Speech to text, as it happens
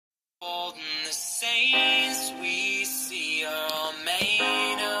And the saints we see are all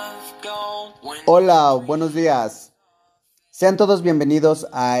made of gold. Hola, buenos días. Sean todos bienvenidos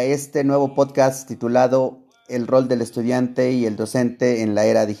a este nuevo podcast titulado El rol del estudiante y el docente en la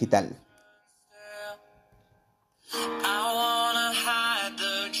era digital.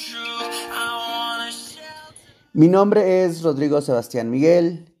 Mi nombre es Rodrigo Sebastián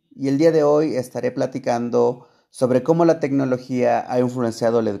Miguel y el día de hoy estaré platicando sobre cómo la tecnología ha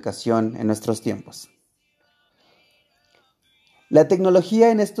influenciado la educación en nuestros tiempos. La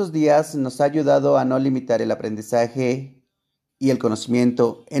tecnología en estos días nos ha ayudado a no limitar el aprendizaje y el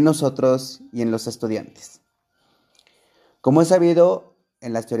conocimiento en nosotros y en los estudiantes. Como es sabido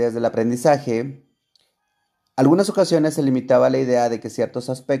en las teorías del aprendizaje, algunas ocasiones se limitaba la idea de que ciertos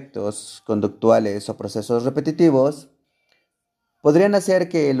aspectos conductuales o procesos repetitivos podrían hacer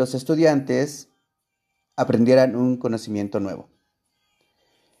que los estudiantes aprendieran un conocimiento nuevo.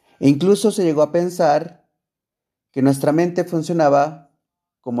 E incluso se llegó a pensar que nuestra mente funcionaba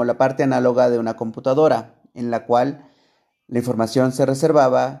como la parte análoga de una computadora, en la cual la información se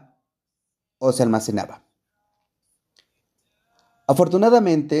reservaba o se almacenaba.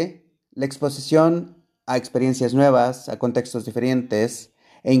 Afortunadamente, la exposición a experiencias nuevas, a contextos diferentes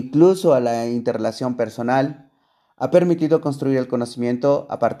e incluso a la interrelación personal ha permitido construir el conocimiento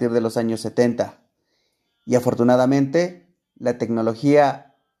a partir de los años 70. Y afortunadamente, la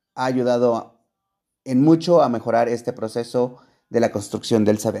tecnología ha ayudado en mucho a mejorar este proceso de la construcción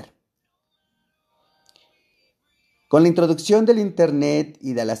del saber. Con la introducción del Internet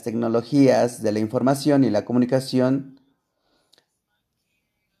y de las tecnologías de la información y la comunicación,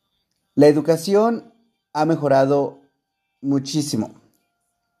 la educación ha mejorado muchísimo.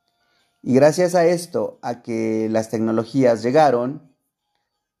 Y gracias a esto, a que las tecnologías llegaron,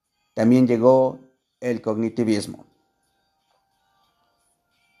 también llegó el cognitivismo.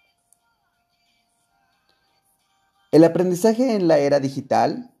 El aprendizaje en la era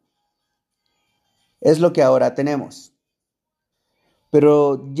digital es lo que ahora tenemos.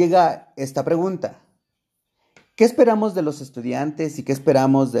 Pero llega esta pregunta: ¿qué esperamos de los estudiantes y qué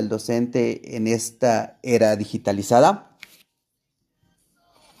esperamos del docente en esta era digitalizada?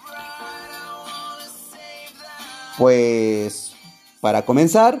 Pues, para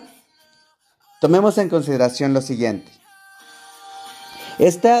comenzar, tomemos en consideración lo siguiente.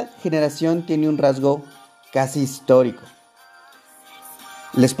 Esta generación tiene un rasgo casi histórico.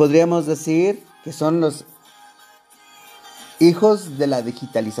 Les podríamos decir que son los hijos de la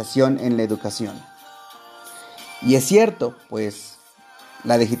digitalización en la educación. Y es cierto, pues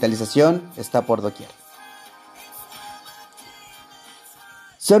la digitalización está por doquier.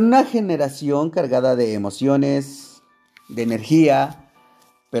 Son una generación cargada de emociones, de energía,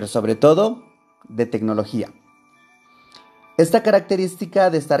 pero sobre todo de tecnología. Esta característica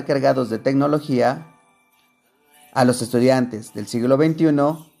de estar cargados de tecnología a los estudiantes del siglo XXI,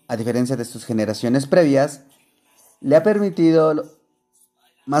 a diferencia de sus generaciones previas, le ha permitido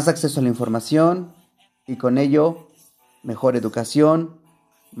más acceso a la información y con ello mejor educación,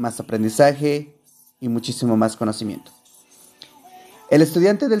 más aprendizaje y muchísimo más conocimiento. El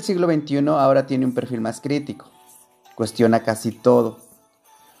estudiante del siglo XXI ahora tiene un perfil más crítico, cuestiona casi todo,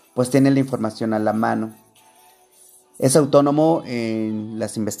 pues tiene la información a la mano. Es autónomo en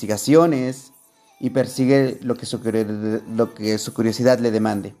las investigaciones y persigue lo que su curiosidad le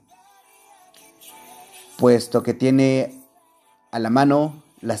demande, puesto que tiene a la mano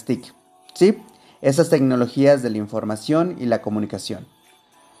las TIC, ¿sí? Esas tecnologías de la información y la comunicación.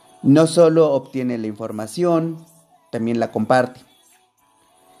 No solo obtiene la información, también la comparte.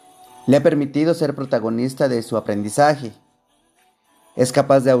 Le ha permitido ser protagonista de su aprendizaje. Es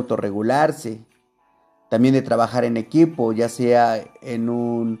capaz de autorregularse, también de trabajar en equipo, ya sea en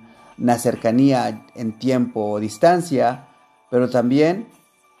una cercanía en tiempo o distancia, pero también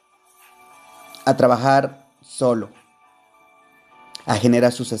a trabajar solo, a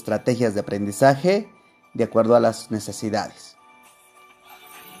generar sus estrategias de aprendizaje de acuerdo a las necesidades.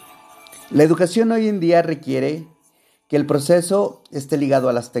 La educación hoy en día requiere que el proceso esté ligado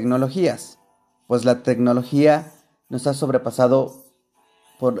a las tecnologías, pues la tecnología nos ha sobrepasado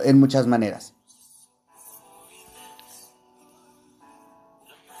en muchas maneras.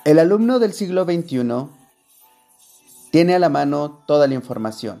 El alumno del siglo XXI tiene a la mano toda la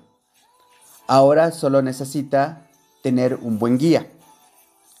información. Ahora solo necesita tener un buen guía.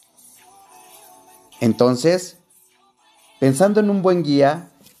 Entonces, pensando en un buen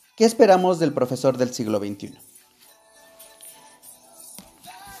guía, ¿qué esperamos del profesor del siglo XXI?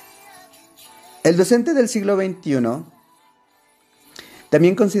 El docente del siglo XXI,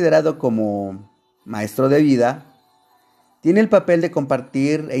 también considerado como maestro de vida, tiene el papel de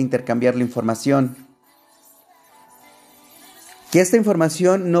compartir e intercambiar la información. Que esta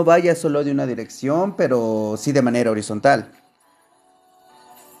información no vaya solo de una dirección, pero sí de manera horizontal.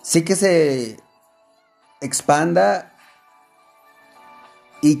 Sí que se expanda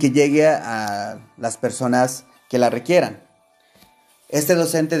y que llegue a las personas que la requieran. Este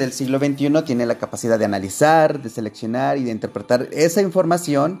docente del siglo XXI tiene la capacidad de analizar, de seleccionar y de interpretar esa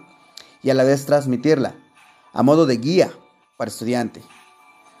información y a la vez transmitirla a modo de guía para estudiante,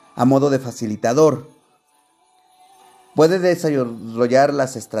 a modo de facilitador. Puede desarrollar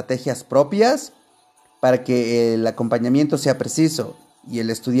las estrategias propias para que el acompañamiento sea preciso y el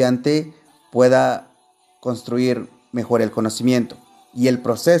estudiante pueda construir mejor el conocimiento y el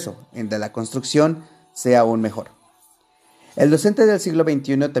proceso de la construcción sea aún mejor. El docente del siglo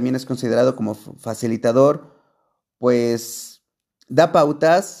XXI también es considerado como facilitador, pues da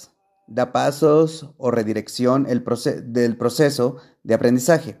pautas, da pasos o redirección del proceso de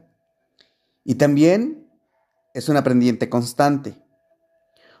aprendizaje. Y también es un aprendiente constante,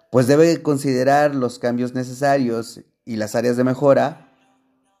 pues debe considerar los cambios necesarios y las áreas de mejora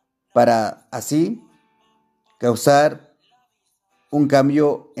para así causar un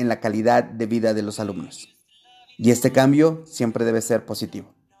cambio en la calidad de vida de los alumnos. Y este cambio siempre debe ser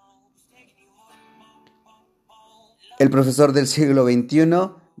positivo. El profesor del siglo XXI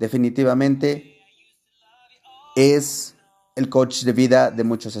definitivamente es el coach de vida de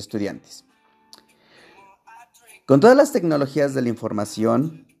muchos estudiantes. Con todas las tecnologías de la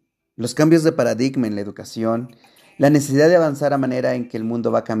información, los cambios de paradigma en la educación, la necesidad de avanzar a manera en que el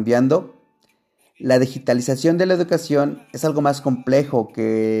mundo va cambiando, la digitalización de la educación es algo más complejo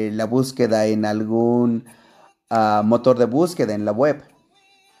que la búsqueda en algún motor de búsqueda en la web.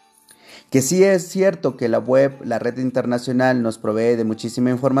 Que sí es cierto que la web, la red internacional, nos provee de muchísima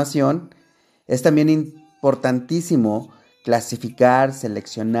información, es también importantísimo clasificar,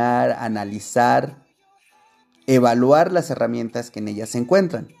 seleccionar, analizar, evaluar las herramientas que en ellas se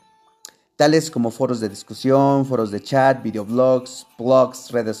encuentran, tales como foros de discusión, foros de chat, videoblogs,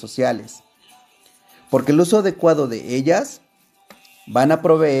 blogs, redes sociales, porque el uso adecuado de ellas van a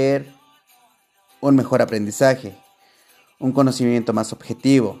proveer un mejor aprendizaje, un conocimiento más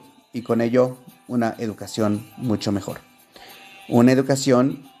objetivo y con ello una educación mucho mejor. Una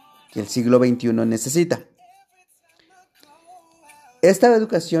educación que el siglo XXI necesita. Esta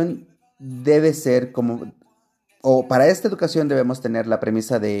educación debe ser para esta educación debemos tener la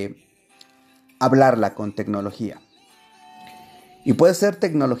premisa de hablarla con tecnología. Y puede ser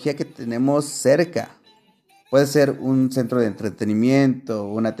tecnología que tenemos cerca. Puede ser un centro de entretenimiento,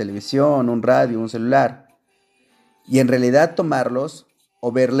 una televisión, un radio, un celular. Y en realidad tomarlos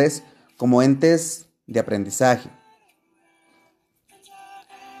o verles como entes de aprendizaje.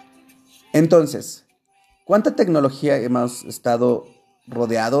 Entonces, ¿cuánta tecnología hemos estado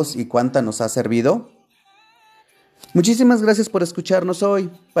rodeados y cuánta nos ha servido? Muchísimas gracias por escucharnos hoy.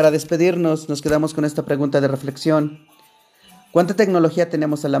 Para despedirnos, nos quedamos con esta pregunta de reflexión. ¿Cuánta tecnología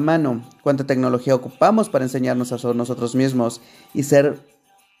tenemos a la mano? ¿Cuánta tecnología ocupamos para enseñarnos a nosotros mismos y ser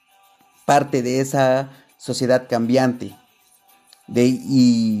parte de esa sociedad cambiante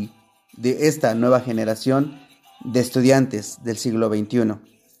de esta nueva generación de estudiantes del siglo XXI?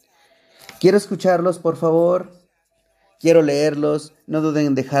 Quiero escucharlos, por favor. Quiero leerlos. No duden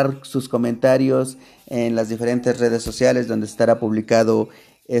en dejar sus comentarios en las diferentes redes sociales donde estará publicado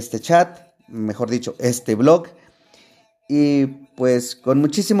este chat, mejor dicho, este blog. Y pues con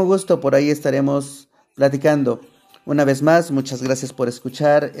muchísimo gusto por ahí estaremos platicando. Una vez más, muchas gracias por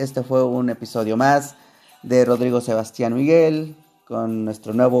escuchar. Este fue un episodio más de Rodrigo Sebastián Miguel con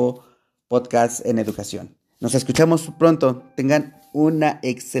nuestro nuevo podcast en educación. Nos escuchamos pronto. Tengan una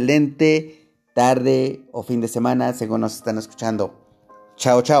excelente tarde o fin de semana según nos están escuchando.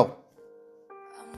 Chao, chao.